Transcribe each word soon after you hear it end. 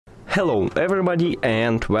Hello everybody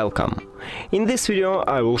and welcome! In this video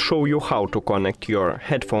I will show you how to connect your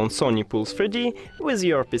headphone Sony Pulse 3D with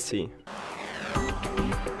your PC.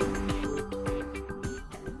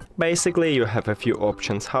 Basically you have a few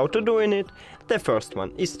options how to do it. The first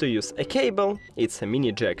one is to use a cable, it's a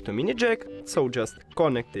mini jack to mini jack, so just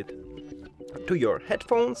connect it to your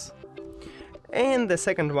headphones. And the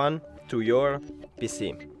second one to your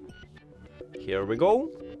PC. Here we go.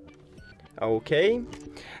 Okay.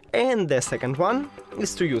 And the second one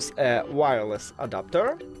is to use a wireless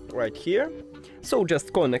adapter right here. So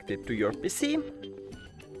just connect it to your PC.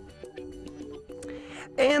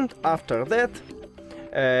 And after that,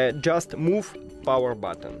 just move power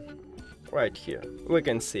button right here. We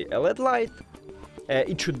can see a LED light.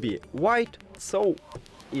 It should be white, so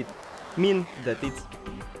it means that it's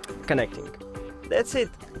connecting. That's it.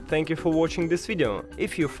 Thank you for watching this video.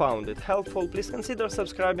 If you found it helpful, please consider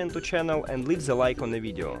subscribing to channel and leave the like on the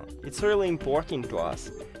video. It's really important to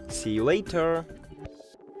us. See you later!